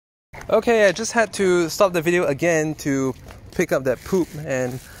Okay, I just had to stop the video again to pick up that poop,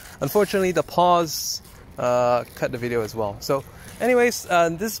 and unfortunately the pause cut the video as well. So anyways,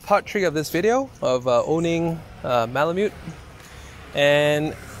 this is part 3 of this video of owning Malamute.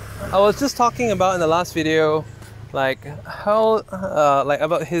 And I was just talking about in the last video like how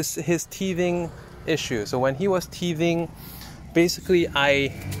about his teething issue. So when he was teething, basically I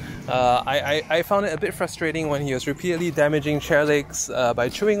found it a bit frustrating when he was repeatedly damaging chair legs by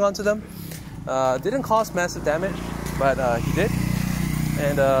chewing onto them. Didn't cause massive damage, but he did.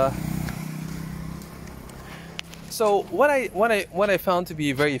 And so what I found to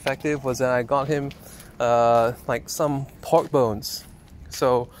be very effective was that I got him like some pork bones.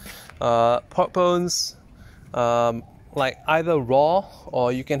 So pork bones, like either raw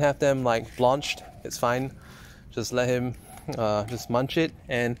or you can have them like blanched. It's fine. Just let him just munch it,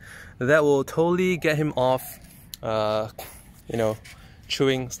 and that will totally get him off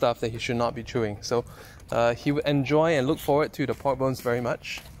chewing stuff that he should not be chewing. So he would enjoy and look forward to the pork bones very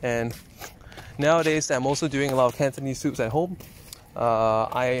much. And nowadays I'm also doing a lot of Cantonese soups at home.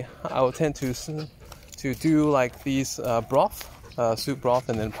 I will tend to do like these soup broth,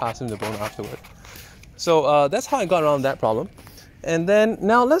 and then pass him the bone afterward. So that's how I got around that problem. And then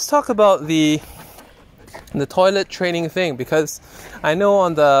now let's talk about the toilet training thing, because I know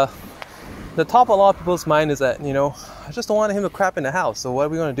on the top of a lot of people's mind is that, I just don't want him to crap in the house, so what are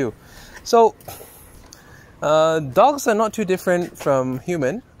we going to do? So dogs are not too different from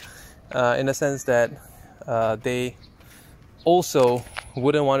human in the sense that they also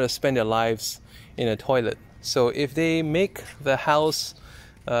wouldn't want to spend their lives in a toilet. So if they make the house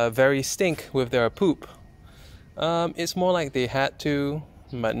very stink with their poop, it's more like they had to,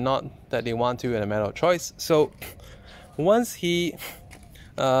 but not that they want to in a matter of choice. So once he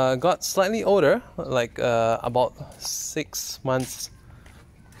got slightly older, like about 6 months,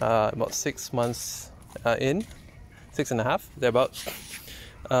 in, 6.5 thereabouts,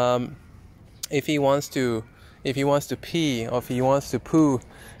 if he wants to pee or if he wants to poo,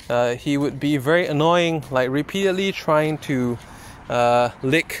 he would be very annoying, like repeatedly trying to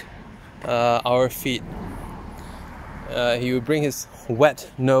lick our feet. He would bring his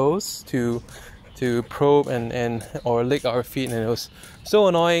wet nose to probe and or lick our feet, and it was so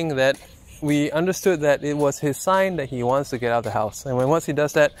annoying that we understood that it was his sign that he wants to get out of the house. And once he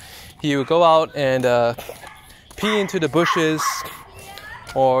does that, he would go out and pee into the bushes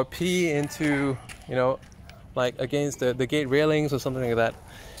or pee into, like against the gate railings or something like that.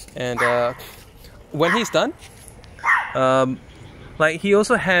 And when he's done, like he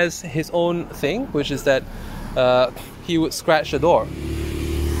also has his own thing, which is that he would scratch the door.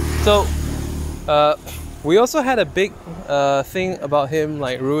 So we also had a big thing about him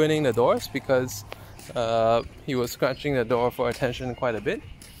like ruining the doors, because he was scratching the door for attention quite a bit.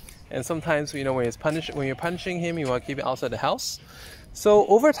 And sometimes, when you're punishing him, you want to keep it outside the house. So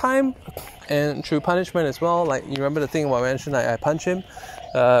over time, and through punishment as well, like you remember the thing I mentioned, I punch him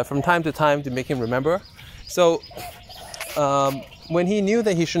from time to time to make him remember. So when he knew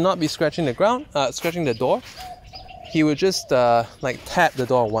that he should not be scratching the door, he would just like tap the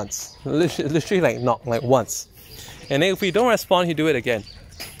door once, literally like knock like once. And then if we don't respond, he'd do it again.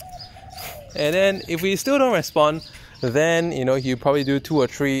 And then if we still don't respond, then he'd probably do 2 or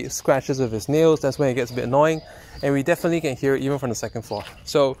 3 scratches with his nails. That's when it gets a bit annoying, and we definitely can hear it even from the 2nd floor.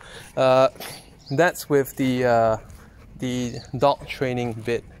 So that's with the dog training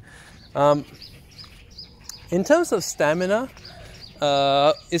bit. In terms of stamina,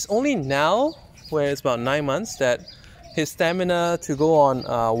 it's only now, where it's about 9 months, that his stamina to go on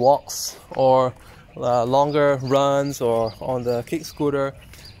walks or longer runs or on the kick scooter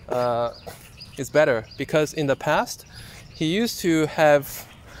is better. Because in the past, he used to have,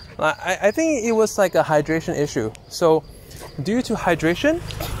 I think it was like a hydration issue. So due to hydration,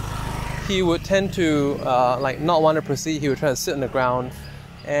 he would tend to like not want to proceed. He would try to sit on the ground,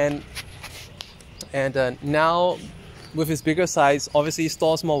 and now with his bigger size, obviously he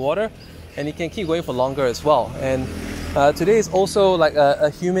stores more water, and he can keep going for longer as well. And today is also like a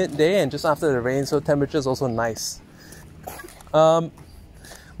humid day and just after the rain, so temperature is also nice. One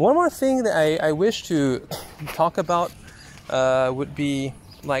more thing that I wish to talk about would be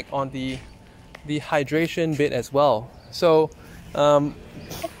like on the hydration bit as well. So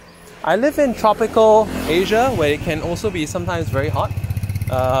I live in tropical Asia, where it can also be sometimes very hot.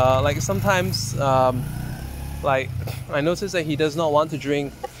 Like sometimes like I noticed that he does not want to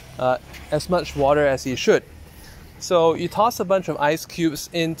drink as much water as he should. So you toss a bunch of ice cubes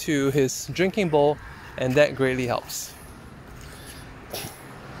into his drinking bowl, and that greatly helps.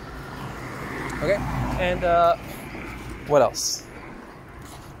 Okay, and what else?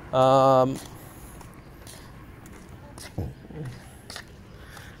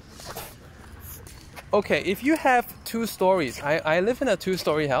 Okay, if you have 2 stories, I live in a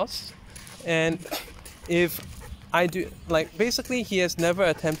 2-story house, and if I do, like, basically he has never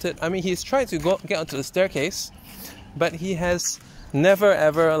attempted, I mean, he's tried to get onto the staircase, but he has never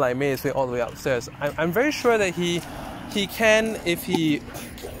ever like made his way all the way upstairs. I'm very sure that he can if we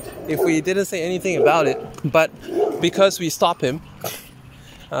didn't say anything about it, but because we stop him,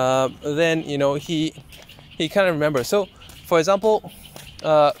 then, you know, he kind of remembers. So, for example,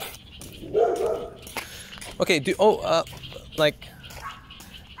 okay,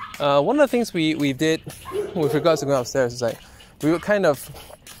 one of the things we did with regards to going upstairs is like we would kind of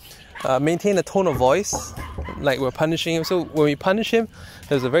maintain a tone of voice, like we're punishing him. So when we punish him,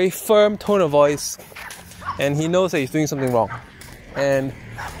 there's a very firm tone of voice, and he knows that he's doing something wrong, and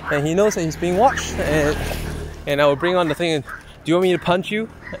he knows that he's being watched. And I would bring on the thing and, do you want me to punch you?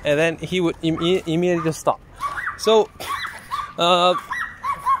 And then he would immediately just stop. So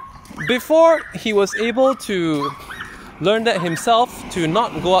before he was able to learn that himself, to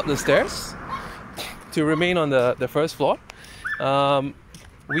not go up the stairs, to remain on the first floor,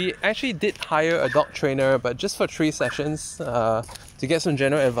 we actually did hire a dog trainer, but just for 3 sessions, to get some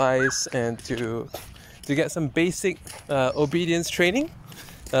general advice and to get some basic obedience training,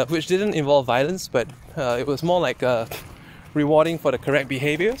 which didn't involve violence, but it was more like rewarding for the correct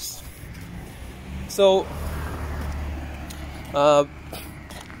behaviors. So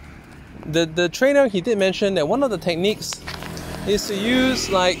the trainer, he did mention that one of the techniques is to use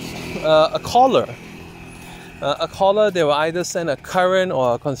like a collar. A collar, they will either send a current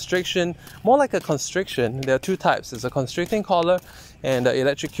or a constriction, more like a constriction. There are 2 types. There's a constricting collar and an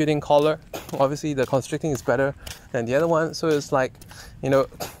electrocuting collar. Obviously, the constricting is better than the other one. So it's like, you know,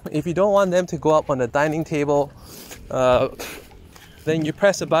 if you don't want them to go up on the dining table, then you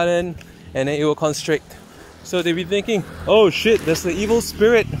press a button and then it will constrict. So they'll be thinking, oh shit, there's the evil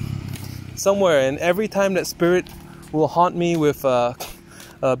spirit somewhere, and every time that spirit will haunt me with a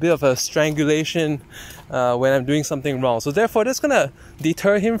bit of a strangulation when I'm doing something wrong. So therefore, that's gonna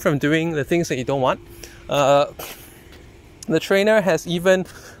deter him from doing the things that you don't want. The trainer has even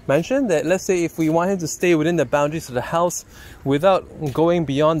mentioned that, let's say if we want him to stay within the boundaries of the house without going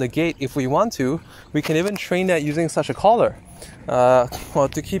beyond the gate, if we want to, we can even train that using such a collar, or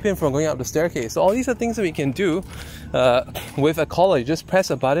to keep him from going up the staircase. So all these are things that we can do with a collar. You just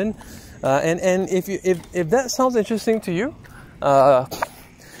press a button, and if that sounds interesting to you,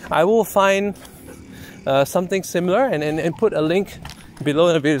 I will find something similar and put a link below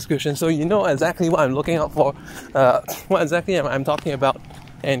in the video description, so you know exactly what I'm looking out for, what exactly I'm talking about,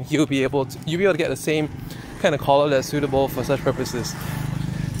 and you'll be able to get the same kind of collar that's suitable for such purposes.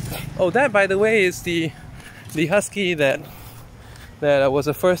 Oh, that, by the way, is the husky that was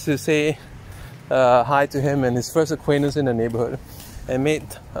the first to say hi to him, and his first acquaintance in the neighborhood, and made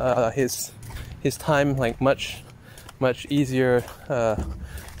his time like much easier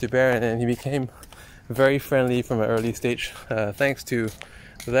to bear, and he became very friendly from an early stage, thanks to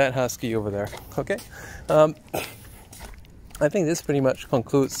that husky over there. Okay, I think this pretty much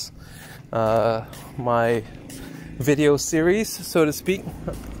concludes my video series, so to speak.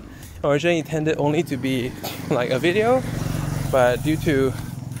 Originally intended only to be like a video, but due to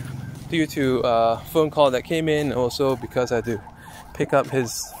a phone call that came in, also because I had to pick up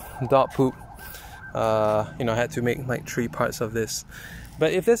his dog poop, I had to make like 3 parts of this.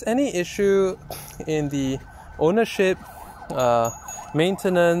 But if there's any issue in the ownership,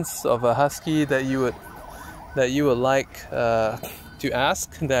 maintenance of a husky that you would like to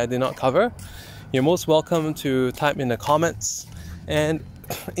ask that I did not cover, you're most welcome to type in the comments. And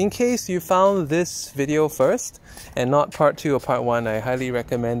in case you found this video first and not part 2 or part 1, I highly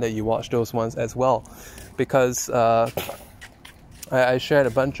recommend that you watch those ones as well, because I shared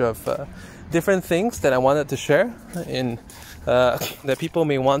a bunch of different things that I wanted to share in that people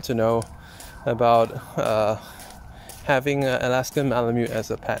may want to know about having an Alaskan Malamute as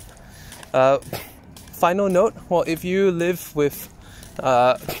a pet. Final note: well, if you live with,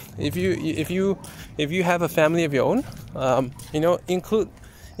 if you have a family of your own, include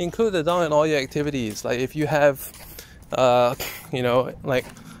the dog in all your activities. Like if you have, like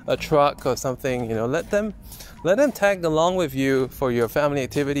a truck or something, let them tag along with you for your family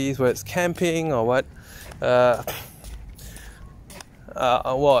activities, whether it's camping or what.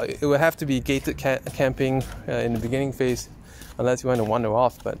 Well, it would have to be gated camping in the beginning phase, unless you want to wander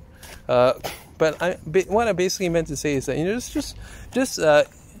off. But what I basically meant to say is that just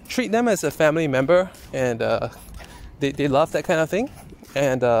treat them as a family member, and they love that kind of thing,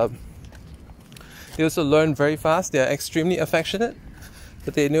 and they also learn very fast. They are extremely affectionate.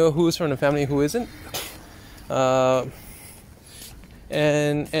 that they know who's from the family, who isn't.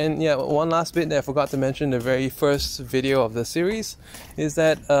 And yeah, one last bit that I forgot to mention in the very first video of the series is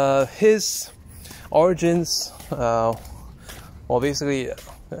that his origins, well, basically,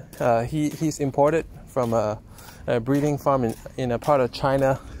 he's imported from a breeding farm in a part of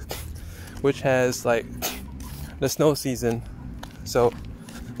China, which has like the snow season. So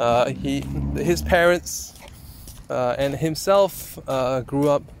his parents and himself grew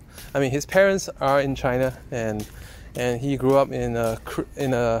up. I mean, his parents are in China, and he grew up in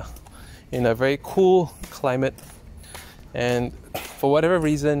a very cool climate. And for whatever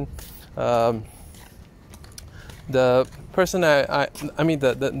reason, the person I mean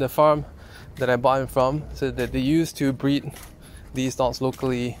the farm that I bought him from said that they used to breed these dogs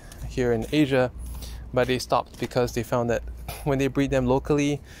locally here in Asia, but they stopped because they found that when they breed them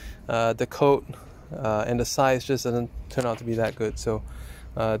locally, the coat and the size just doesn't turn out to be that good. So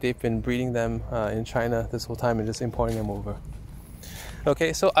they've been breeding them in China this whole time and just importing them over.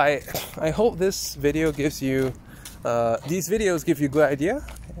 Okay, so I hope this video gives you these videos give you a good idea,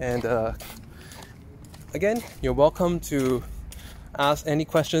 and again, you're welcome to ask any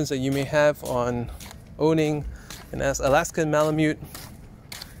questions that you may have on owning an Alaskan Malamute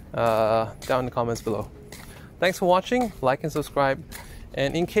down in the comments below. Thanks for watching, like and subscribe,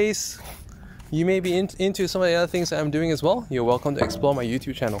 and in case you may be into some of the other things that I'm doing as well, you're welcome to explore my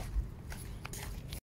YouTube channel.